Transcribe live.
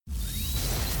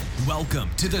Welcome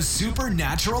to the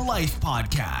Supernatural Life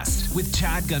Podcast with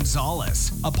Chad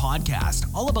Gonzalez, a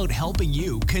podcast all about helping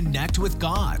you connect with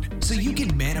God so you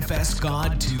can manifest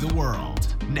God to the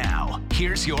world. Now,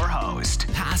 here's your host,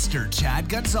 Pastor Chad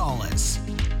Gonzalez.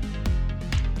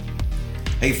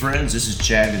 Hey friends, this is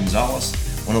Chad Gonzalez.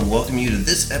 I want to welcome you to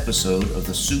this episode of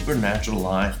the Supernatural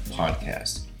Life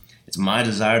Podcast. It's my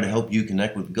desire to help you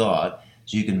connect with God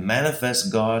so you can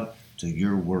manifest God to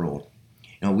your world.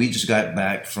 You know, we just got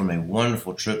back from a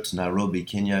wonderful trip to Nairobi,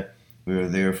 Kenya. We were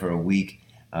there for a week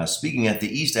speaking at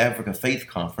the East Africa Faith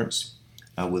Conference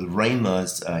with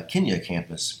Rhema's Kenya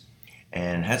campus,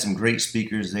 and had some great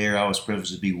speakers there. I was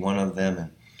privileged to be one of them.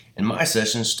 And in my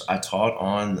sessions, I taught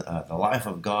on the life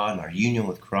of God and our union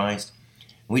with Christ.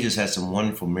 We just had some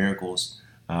wonderful miracles.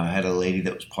 I had a lady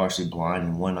that was partially blind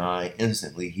in one eye,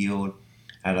 instantly healed.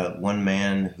 I had one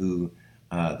man who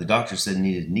the doctor said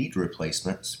needed knee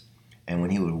replacements. And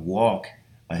when he would walk,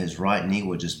 his right knee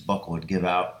would just buckle, would give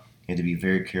out. He had to be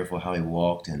very careful how he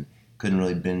walked and couldn't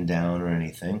really bend down or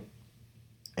anything.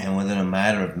 And within a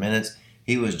matter of minutes,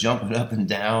 he was jumping up and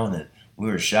down, and we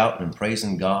were shouting and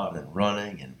praising God and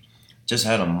running, and just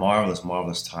had a marvelous,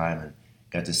 marvelous time, and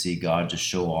got to see God just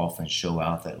show off and show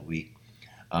out that week.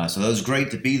 So it was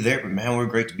great to be there, but man, we're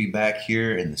great to be back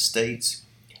here in the States,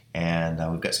 and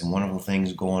we've got some wonderful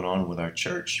things going on with our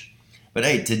church. But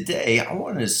hey, today I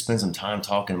wanted to spend some time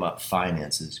talking about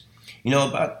finances. You know,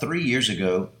 about 3 years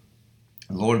ago,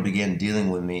 the Lord began dealing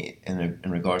with me in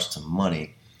regards to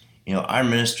money. You know, our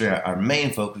ministry, our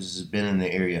main focus has been in the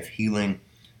area of healing,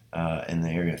 in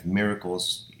the area of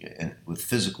miracles, and with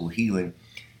physical healing.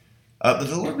 But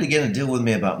the Lord began to deal with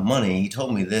me about money. He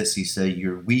told me this. He said,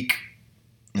 "You're weak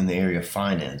in the area of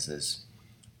finances."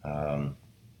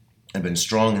 I've been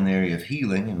strong in the area of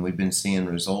healing, and we've been seeing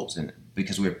results in it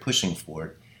because we're pushing for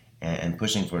it and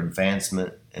pushing for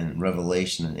advancement and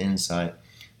revelation and insight.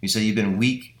 He said, "You've been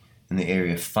weak in the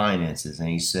area of finances." And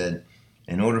he said,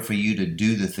 in order for you to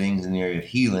do the things in the area of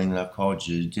healing that I've called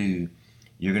you to do,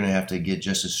 you're going to have to get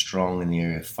just as strong in the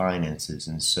area of finances.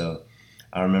 And so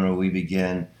I remember we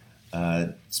began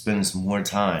spending some more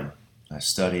time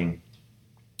studying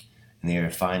in the area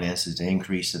of finances to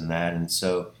increase in that. And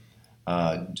so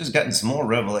just gotten some more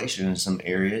revelation in some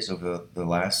areas over the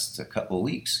last couple of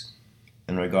weeks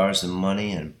in regards to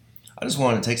money. And I just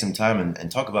wanted to take some time and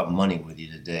talk about money with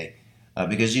you today.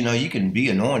 Because, you know, you can be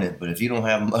anointed, but if you don't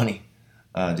have money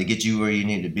to get you where you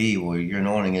need to be, well, your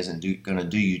anointing isn't going to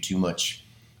do you too much.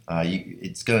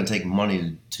 It's going to take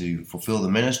money to fulfill the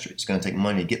ministry. It's going to take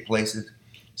money to get places.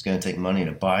 It's going to take money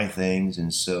to buy things.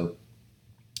 And so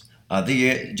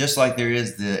just like there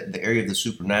is the area of the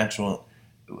supernatural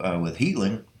with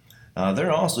healing,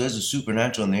 there also is a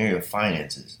supernatural in the area of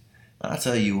finances. I'll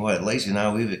tell you what, Lacey and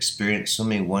I, we've experienced so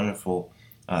many wonderful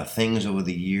things over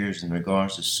the years in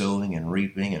regards to sowing and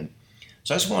reaping. And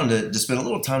so I just wanted to spend a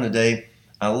little time today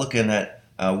looking at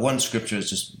one scripture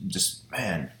that's just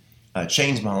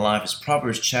changed my life. It's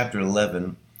Proverbs chapter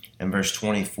 11 and verse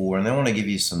 24. And I want to give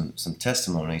you some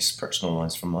testimonies, personal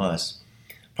ones from us.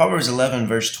 Proverbs 11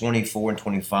 verse 24 and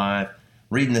 25,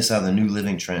 reading this out of the New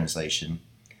Living Translation,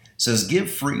 says, "Give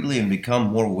freely and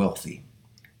become more wealthy.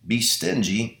 Be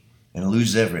stingy and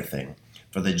lose everything.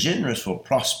 For the generous will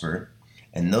prosper,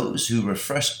 and those who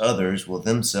refresh others will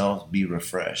themselves be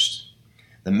refreshed."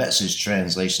 The Message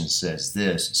translation says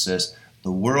this. It says,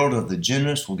 "The world of the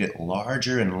generous will get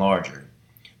larger and larger,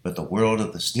 but the world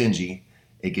of the stingy,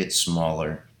 it gets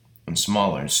smaller and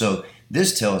smaller." So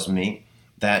this tells me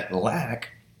that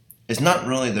lack is not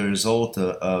really the result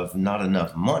of not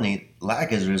enough money.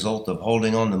 Lack is a result of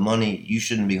holding on to money you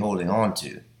shouldn't be holding on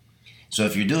to. So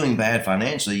if you're doing bad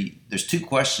financially, there's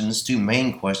two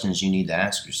main questions you need to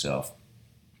ask yourself.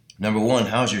 Number one,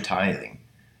 how's your tithing?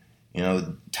 You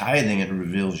know, tithing, it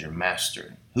reveals your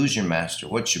master. Who's your master?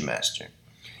 What's your master?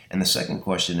 And the second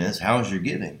question is, how's your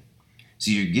giving?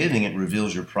 See, your giving, it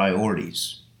reveals your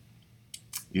priorities.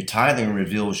 Your tithing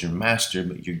reveals your master,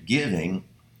 but your giving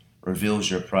reveals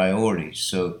your priorities.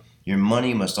 So your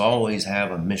money must always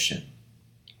have a mission.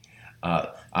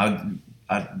 I'd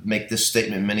make this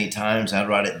statement many times. I'd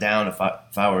write it down if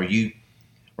I were you.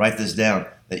 Write this down,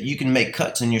 that you can make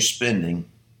cuts in your spending,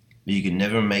 but you can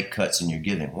never make cuts in your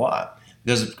giving. Why?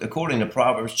 Because according to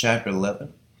Proverbs chapter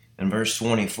 11 and verse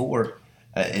 24,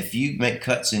 if you make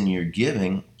cuts in your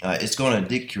giving, it's going to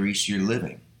decrease your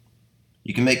living.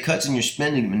 You can make cuts in your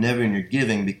spending, but never in your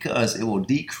giving, because it will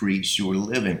decrease your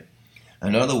living.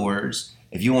 In other words,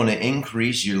 if you want to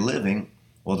increase your living,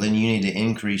 well, then you need to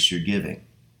increase your giving.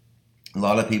 A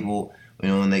lot of people, you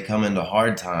know, when they come into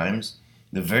hard times,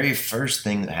 the very first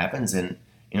thing that happens, and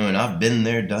I've been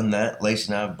there, done that,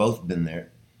 Lacey and I have both been there,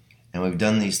 and we've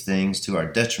done these things to our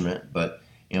detriment. But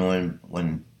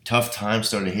when tough times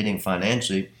started hitting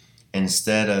financially,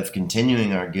 instead of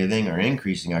continuing our giving or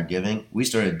increasing our giving, we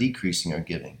started decreasing our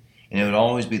giving, and it would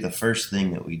always be the first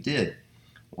thing that we did.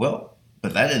 Well,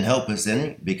 but that didn't help us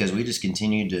any, because we just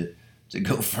continued to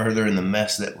go further in the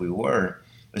mess that we were.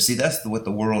 But see, that's what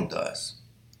the world does.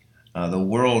 The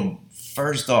world,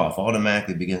 first off,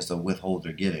 automatically begins to withhold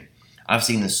their giving. I've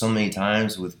seen this so many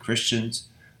times with Christians,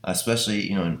 especially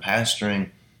in pastoring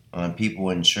people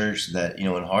in church, that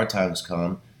when hard times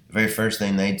come, the very first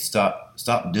thing they'd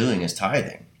stop doing is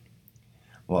tithing.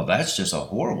 Well, that's just a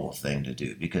horrible thing to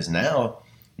do, because now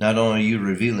not only are you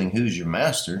revealing who's your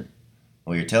master,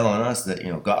 well, you're telling us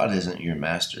that God isn't your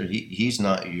master. He's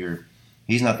not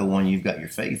the one you've got your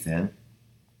faith in.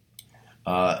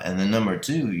 And then number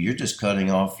two, you're just cutting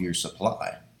off your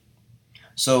supply.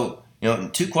 So,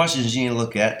 two questions you need to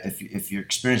look at if you're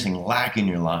experiencing lack in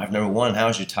your life. Number one,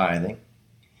 how's your tithing?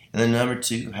 And then number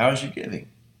two, how's your giving?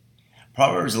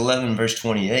 Proverbs 11, verse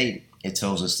 28, it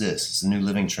tells us this. It's the New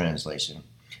Living Translation.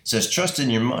 It says, trust in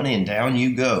your money and down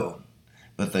you go,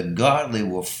 but the godly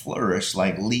will flourish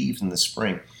like leaves in the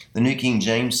spring. The New King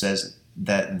James says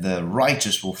that the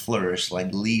righteous will flourish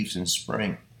like leaves in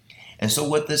spring. And so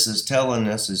what this is telling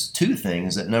us is two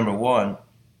things. That number one,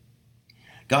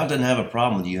 God doesn't have a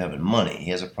problem with you having money.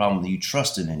 He has a problem with you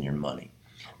trusting in your money.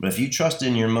 But if you trust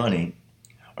in your money,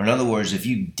 or in other words, if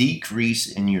you decrease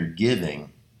in your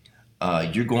giving,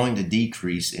 you're going to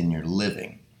decrease in your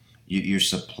living. Your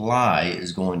supply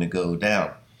is going to go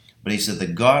down. But he said the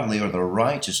godly or the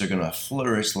righteous are going to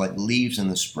flourish like leaves in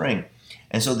the spring.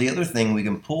 And so the other thing we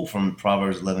can pull from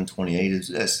Proverbs 11:28 is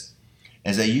this,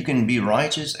 is that you can be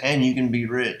righteous and you can be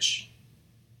rich.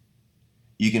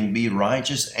 You can be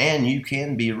righteous and you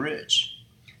can be rich.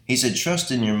 He said,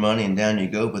 trust in your money and down you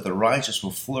go, but the righteous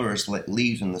will flourish like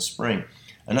leaves in the spring.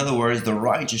 In other words, the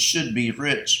righteous should be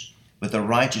rich, but the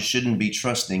righteous shouldn't be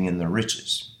trusting in the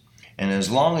riches. And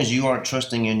as long as you aren't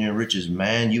trusting in your riches,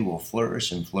 man, you will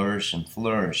flourish and flourish and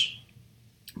flourish.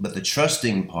 But the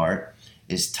trusting part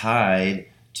is tied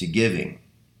to giving.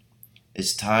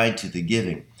 It's tied to the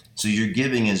giving. So your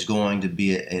giving is going to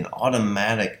be an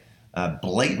automatic,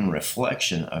 blatant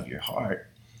reflection of your heart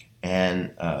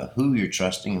and who you're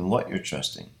trusting and what you're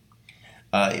trusting.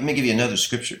 Let me give you another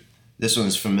scripture. This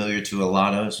one's familiar to a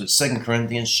lot of us. It's 2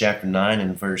 Corinthians chapter 9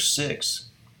 and verse 6.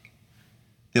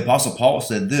 The Apostle Paul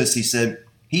said this. He said,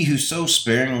 he who sows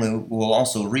sparingly will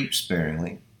also reap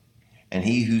sparingly, and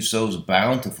he who sows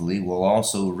bountifully will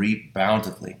also reap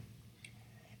bountifully.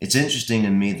 It's interesting to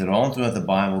me that all throughout the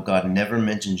Bible, God never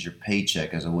mentions your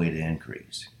paycheck as a way to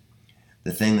increase.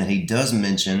 The thing that he does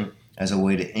mention as a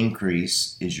way to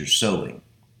increase is your sowing.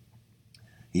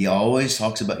 He always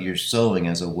talks about your sowing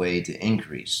as a way to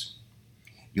increase.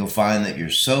 You'll find that your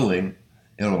sowing,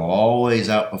 it'll always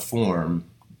outperform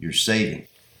your saving.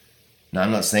 Now,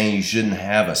 I'm not saying you shouldn't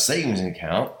have a savings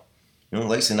account.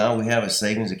 Lacey and I, we have a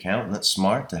savings account, and that's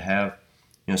smart to have,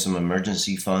 some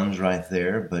emergency funds right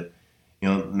there. But,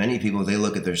 many people, they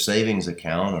look at their savings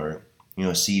account or,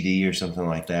 a CD or something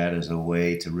like that as a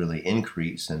way to really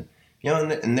increase. And,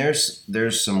 and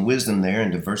there's some wisdom there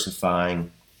in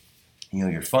diversifying,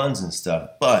 your funds and stuff.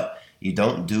 But you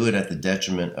don't do it at the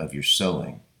detriment of your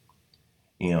sowing.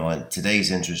 At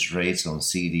today's interest rates on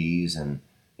CDs and,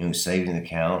 saving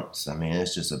accounts,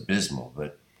 it's just abysmal.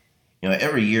 But,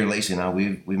 every year, Lacey and I,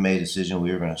 we made a decision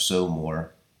we were going to sow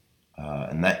more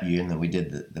in that year than we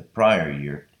did the prior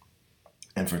year.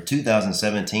 And for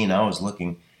 2017, I was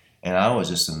looking, and I was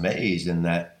just amazed in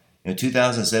that,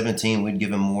 2017, we'd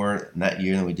given more in that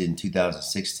year than we did in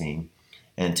 2016.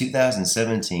 And in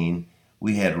 2017,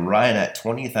 we had right at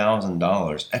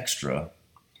 $20,000 extra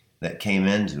that came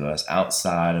into us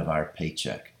outside of our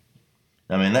paycheck.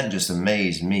 That just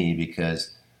amazed me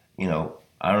because,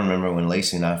 I remember when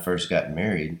Lacey and I first got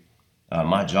married,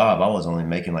 my job, I was only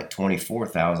making like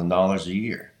 $24,000 a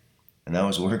year. And I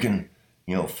was working,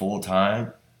 full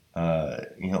time,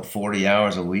 40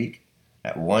 hours a week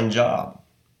at one job.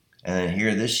 And then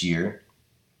here this year,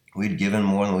 we'd given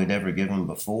more than we'd ever given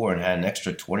before and had an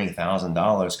extra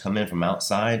 $20,000 come in from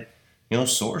outside,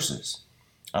 sources.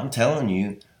 I'm telling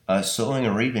you, sowing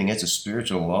and reaping, it's a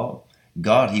spiritual law.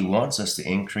 God, he wants us to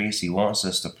increase. He wants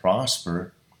us to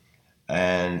prosper.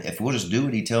 And if we'll just do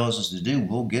what he tells us to do,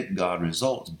 we'll get God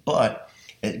results. But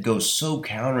it goes so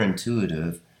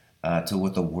counterintuitive to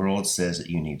what the world says that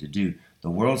you need to do. The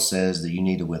world says that you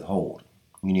need to withhold.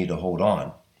 You need to hold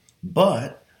on.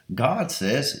 But God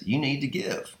says you need to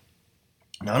give.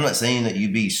 Now, I'm not saying that you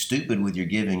be stupid with your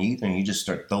giving either and you just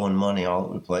start throwing money all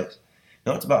over the place.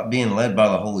 No, it's about being led by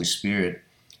the Holy Spirit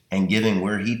and giving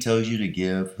where he tells you to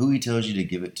give, who he tells you to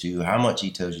give it to, how much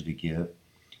he tells you to give.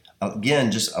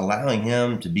 Again, just allowing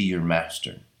him to be your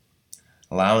master.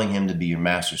 Allowing him to be your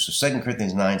master. So 2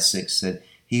 Corinthians 9:6 said,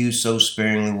 he who sows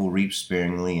sparingly will reap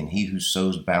sparingly, and he who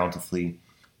sows bountifully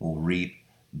will reap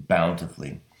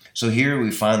bountifully. So here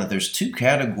we find that there's two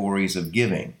categories of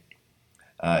giving.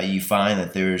 You find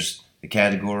that there's the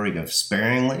category of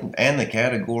sparingly and the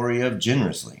category of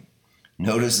generously.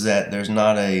 Notice that there's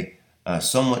not a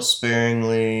somewhat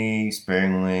sparingly,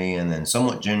 and then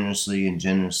somewhat generously and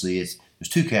generously. There's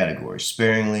two categories,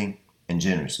 sparingly and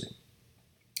generously.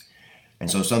 And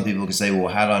so some people can say,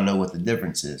 well, how do I know what the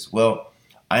difference is? Well,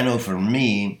 I know for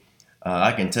me,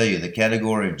 I can tell you the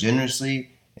category of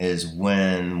generously is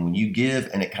when you give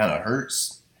and it kind of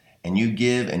hurts, and you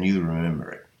give and you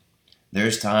remember it.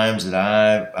 There's times that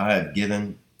I have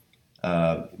given,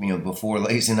 before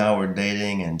Lacey and I were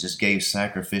dating, and just gave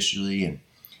sacrificially,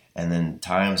 and then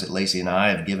times that Lacey and I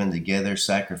have given together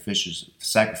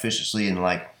sacrificially, and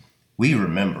like we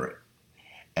remember it.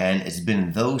 And it's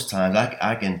been those times,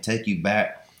 I can take you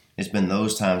back, it's been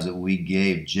those times that we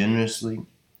gave generously.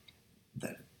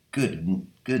 That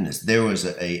goodness, there was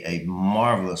a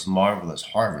marvelous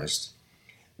harvest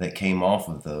that came off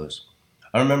of those.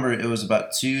 I remember it was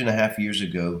about 2.5 years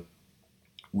ago,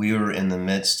 we were in the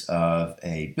midst of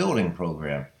a building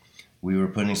program. We were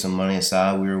putting some money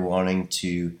aside. We were wanting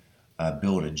to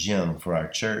build a gym for our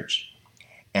church.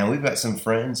 And we've got some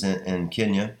friends in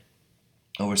Kenya,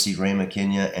 overseas Rhema,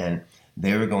 Kenya, and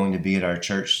they were going to be at our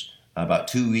church about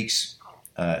 2 weeks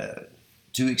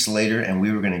later, and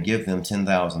we were going to give them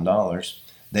 $10,000.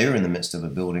 They were in the midst of a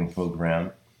building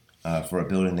program for a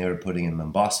building they were putting in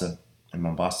Mombasa,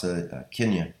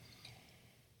 Kenya.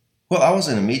 Well, I was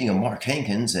in a meeting of Mark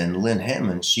Hankins and Lynn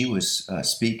Hammond. She was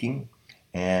speaking,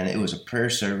 and it was a prayer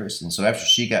service. And so after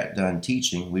she got done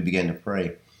teaching, we began to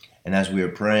pray. And as we were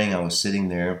praying, I was sitting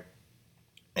there,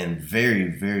 and very,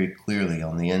 very clearly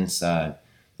on the inside,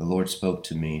 the Lord spoke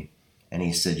to me, and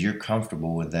he said, you're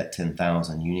comfortable with that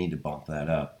 $10,000. You need to bump that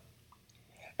up.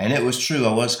 And it was true.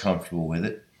 I was comfortable with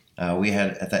it.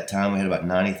 At that time, we had about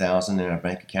 $90,000 in our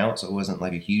bank account, so it wasn't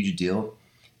like a huge deal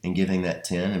in giving that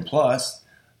 10. And plus,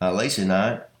 Lacey and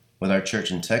I, with our church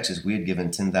in Texas, we had given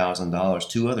 $10,000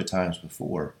 two other times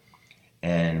before,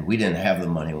 and we didn't have the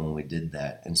money when we did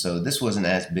that. And so this wasn't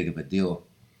as big of a deal.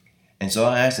 And so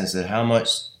I asked him, I said, how much?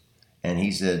 And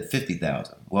he said,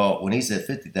 $50,000. Well, when he said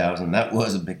 $50,000, that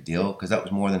was a big deal because that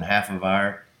was more than half of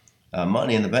our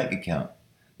money in the bank account.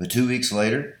 But 2 weeks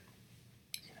later,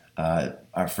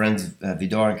 our friends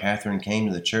Vidar and Catherine came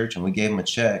to the church, and we gave them a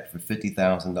check for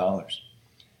 $50,000.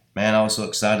 Man, I was so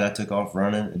excited. I took off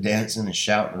running, dancing, and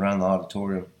shouting around the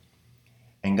auditorium.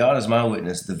 And God is my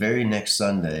witness. The very next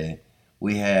Sunday,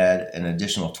 we had an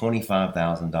additional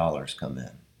 $25,000 come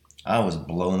in. I was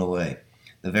blown away.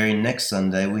 The very next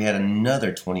Sunday, we had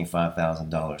another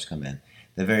 $25,000 come in.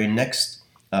 The very next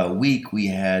week, we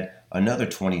had another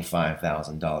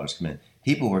 $25,000 come in.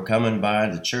 People were coming by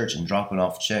the church and dropping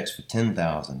off checks for $10,000,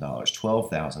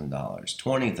 $12,000,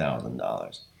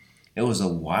 $20,000. It was the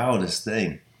wildest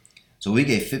thing. So we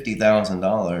gave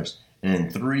 $50,000, and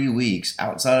in 3 weeks,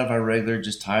 outside of our regular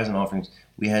just tithes and offerings,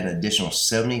 we had an additional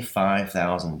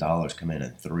 $75,000 come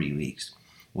in 3 weeks.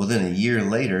 Well, then a year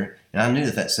later, and I knew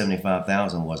that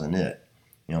 $75,000 wasn't it.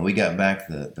 We got back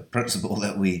the principal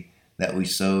that we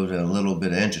sowed, a little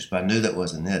bit of interest, but I knew that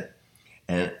wasn't it.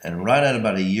 And right at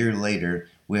about a year later,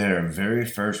 we had our very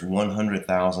first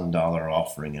 $100,000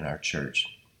 offering in our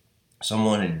church.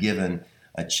 Someone had given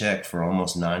a check for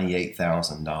almost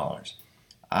 $98,000.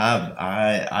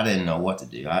 I didn't know what to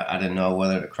do. I didn't know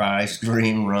whether to cry,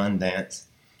 scream, run, dance.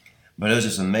 But it was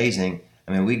just amazing.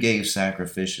 I mean, we gave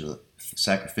sacrificially,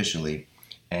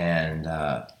 and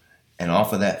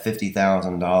off of that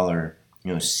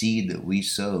 $50,000 seed that we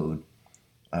sowed,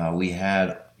 we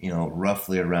had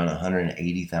roughly around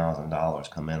 $180,000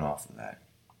 come in off of that.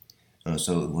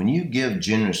 So when you give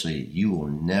generously, you will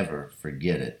never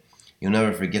forget it. You'll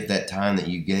never forget that time that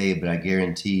you gave, but I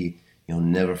guarantee you'll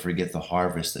never forget the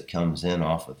harvest that comes in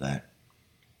off of that.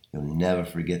 You'll never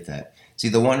forget that. See,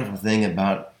 the wonderful thing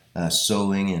about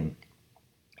sowing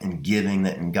and giving,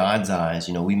 that in God's eyes,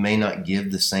 we may not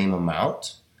give the same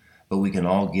amount, but we can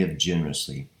all give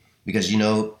generously. Because,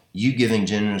 you giving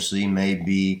generously may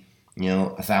be,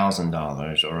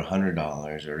 $1,000 or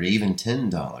 $100 or even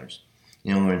 $10.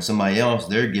 When somebody else,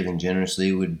 they're giving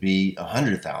generously would be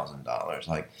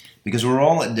 $100,000. Because we're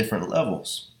all at different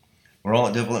levels. We're all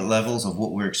at different levels of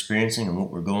what we're experiencing and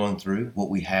what we're going through, what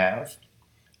we have,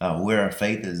 where our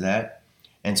faith is at.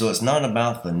 And so it's not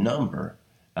about the number.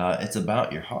 It's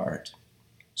about your heart.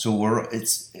 So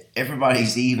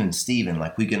everybody's even Steven.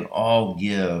 Like, we can all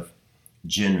give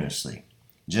generously.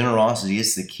 Generosity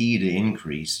is the key to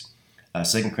increase.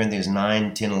 2 Corinthians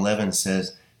 9, 10, 11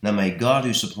 says, "Now may God,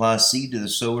 who supplies seed to the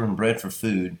sower and bread for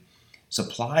food,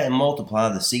 supply and multiply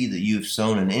the seed that you have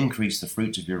sown and increase the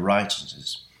fruits of your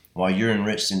righteousness, while you're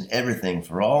enriched in everything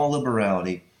for all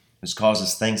liberality, which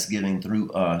causes thanksgiving through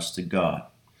us to God."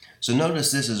 So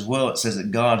notice this as well. It says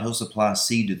that God, he'll supply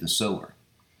seed to the sower.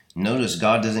 Notice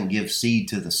God doesn't give seed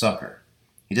to the sucker.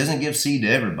 He doesn't give seed to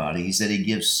everybody. He said he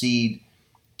gives seed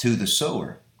to the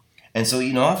sower. And so,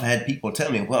 I've had people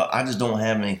tell me, well, I just don't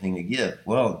have anything to give.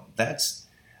 Well, that's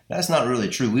not really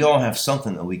true. We all have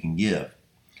something that we can give.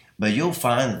 But you'll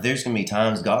find that there's going to be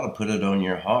times God will put it on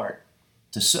your heart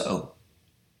to sow.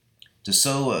 To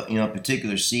sow a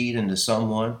particular seed into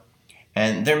someone.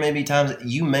 And there may be times that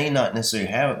you may not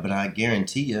necessarily have it, but I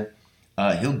guarantee you,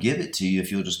 he'll give it to you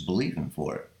if you'll just believe him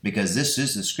for it. Because this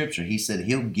is the scripture. He said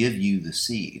he'll give you the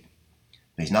seed.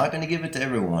 But he's not going to give it to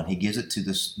everyone. He gives it to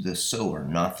the sower,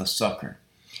 not the sucker.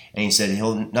 And he said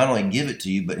he'll not only give it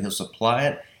to you, but he'll supply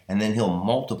it, and then he'll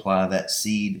multiply that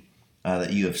seed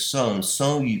that you have sown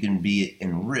so you can be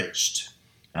enriched.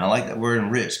 And I like that word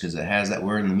enriched because it has that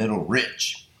word in the middle,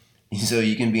 rich. And so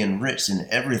you can be enriched in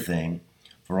everything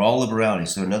for all liberality.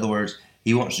 So in other words,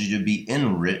 he wants you to be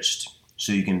enriched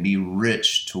so you can be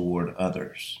rich toward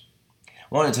others.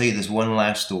 I want to tell you this one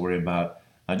last story about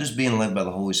just being led by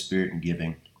the Holy Spirit and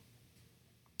giving.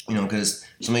 Because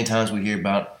so many times we hear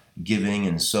about giving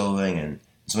and sowing, and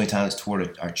so many times it's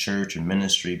toward our church and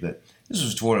ministry, but this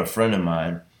was toward a friend of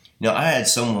mine. I had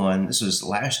someone, this was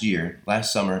last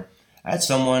summer, I had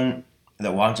someone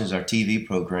that watches our TV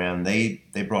program. They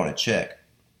brought a check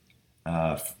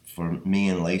for me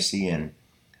and Lacey, and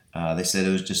they said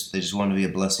they just wanted to be a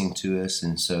blessing to us,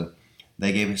 and so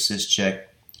they gave us this check,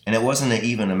 and it wasn't an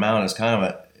even amount.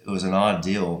 It was an odd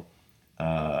deal.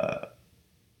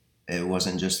 It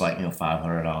wasn't just like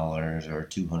 $500 or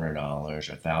 $200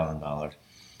 or $1,000.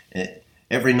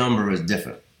 Every number was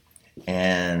different,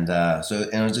 and so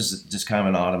it was just kind of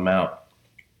an odd amount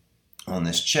on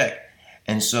this check.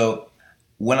 And so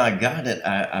when I got it,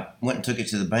 I went and took it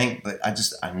to the bank, but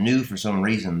I knew for some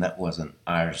reason that wasn't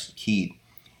ours to keep.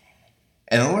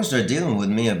 And the Lord started dealing with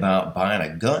me about buying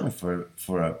a gun for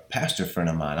a pastor friend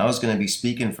of mine. I was going to be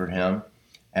speaking for him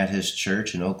at his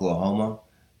church in Oklahoma,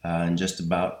 and I think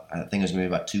it was going to be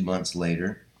about 2 months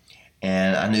later.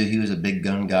 And I knew he was a big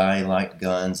gun guy. He liked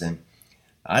guns, and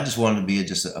I just wanted to be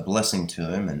just a blessing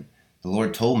to him. And the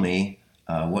Lord told me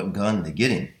what gun to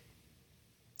get him.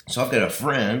 So I've got a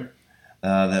friend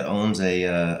that owns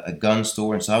a gun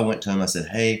store, and so I went to him. I said,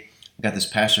 "Hey, I got this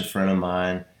pastor friend of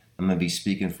mine I'm going to be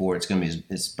speaking for. It's going to be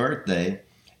his birthday,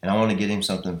 and I want to get him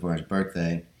something for his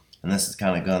birthday, and this is the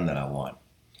kind of gun that I want."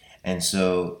 And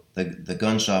so the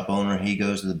gun shop owner, he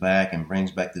goes to the back and brings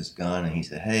back this gun, and he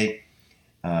said, "Hey,"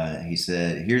 he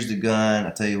said, "here's the gun. I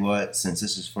tell you what, since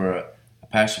this is for a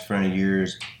pastor friend of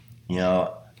yours,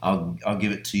 I'll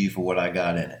give it to you for what I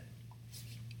got in it."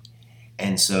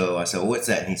 And so I said, "Well, what's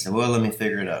that?" And he said, "Well, let me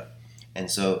figure it out."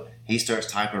 And so he starts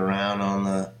typing around on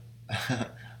the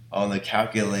on the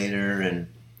calculator,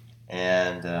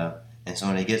 and so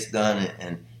when he gets done,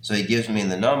 and so he gives me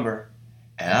the number,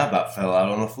 and I about fell out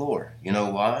on the floor. You know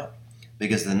why?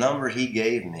 Because the number he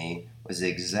gave me was the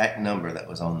exact number that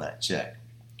was on that check.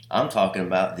 I'm talking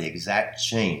about the exact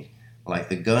change. Like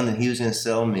the gun that he was going to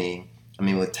sell me,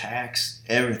 with tax,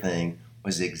 everything,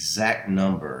 was the exact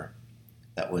number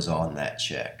that was on that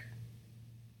check.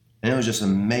 And it was just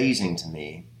amazing to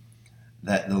me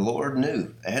that the Lord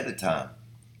knew ahead of time.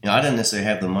 I didn't necessarily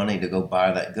have the money to go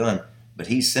buy that gun, but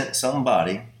he sent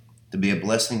somebody to be a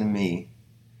blessing to me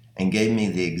and gave me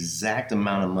the exact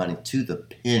amount of money to the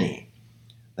penny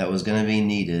that was going to be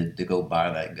needed to go buy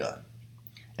that gun.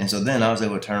 And so then I was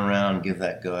able to turn around and give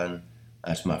that gun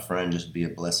to my friend, just be a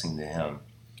blessing to him.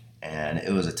 And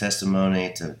it was a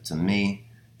testimony to me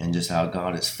and just how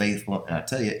God is faithful. And I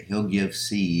tell you, he'll give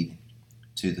seed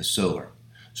to the sower.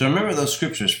 So remember those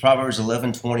scriptures, Proverbs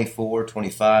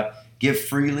 11:24-25. Give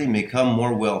freely, become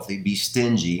more wealthy, be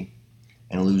stingy,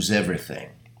 and lose everything.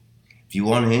 If you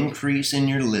want to increase in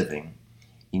your living,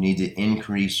 you need to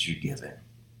increase your giving.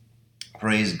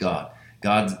 Praise God.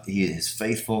 God, he is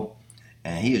faithful,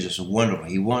 and he is just wonderful.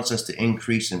 He wants us to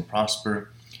increase and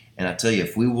prosper. And I tell you,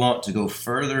 if we want to go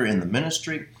further in the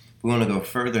ministry, if we want to go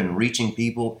further in reaching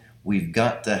people, we've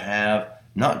got to have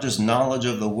not just knowledge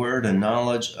of the Word and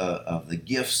knowledge of the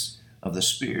gifts of the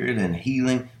Spirit and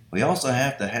healing. We also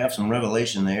have to have some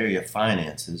revelation in the area of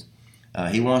finances.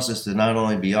 He wants us to not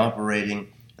only be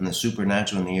operating in the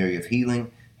supernatural in the area of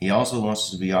healing, he also wants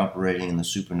us to be operating in the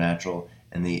supernatural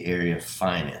in the area of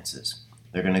finances.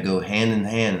 They're going to go hand in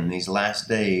hand in these last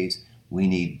days. We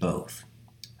need both.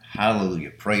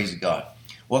 Hallelujah. Praise God.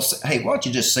 Well, hey, why don't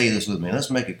you just say this with me? Let's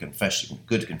make a confession,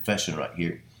 good confession right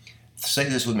here. Say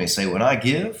this with me. Say, when I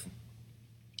give,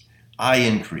 I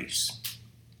increase.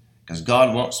 Because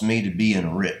God wants me to be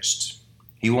enriched.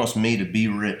 He wants me to be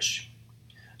rich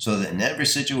so that in every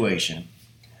situation,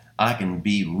 I can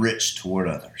be rich toward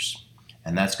others.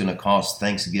 And that's going to cause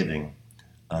thanksgiving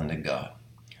unto God.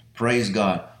 Praise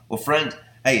God. Well, friend,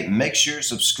 hey, make sure to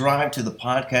subscribe to the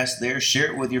podcast there.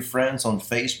 Share it with your friends on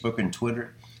Facebook and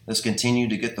Twitter. Let's continue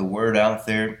to get the word out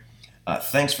there.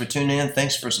 Thanks for tuning in.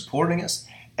 Thanks for supporting us.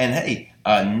 And hey,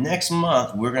 next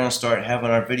month, we're going to start having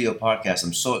our video podcast.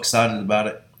 I'm so excited about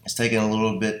it. It's taking a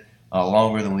little bit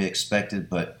longer than we expected,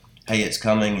 but hey, it's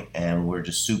coming, and we're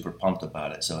just super pumped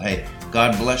about it. So hey,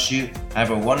 God bless you. Have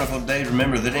a wonderful day.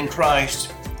 Remember that in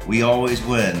Christ, we always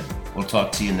win. We'll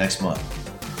talk to you next month.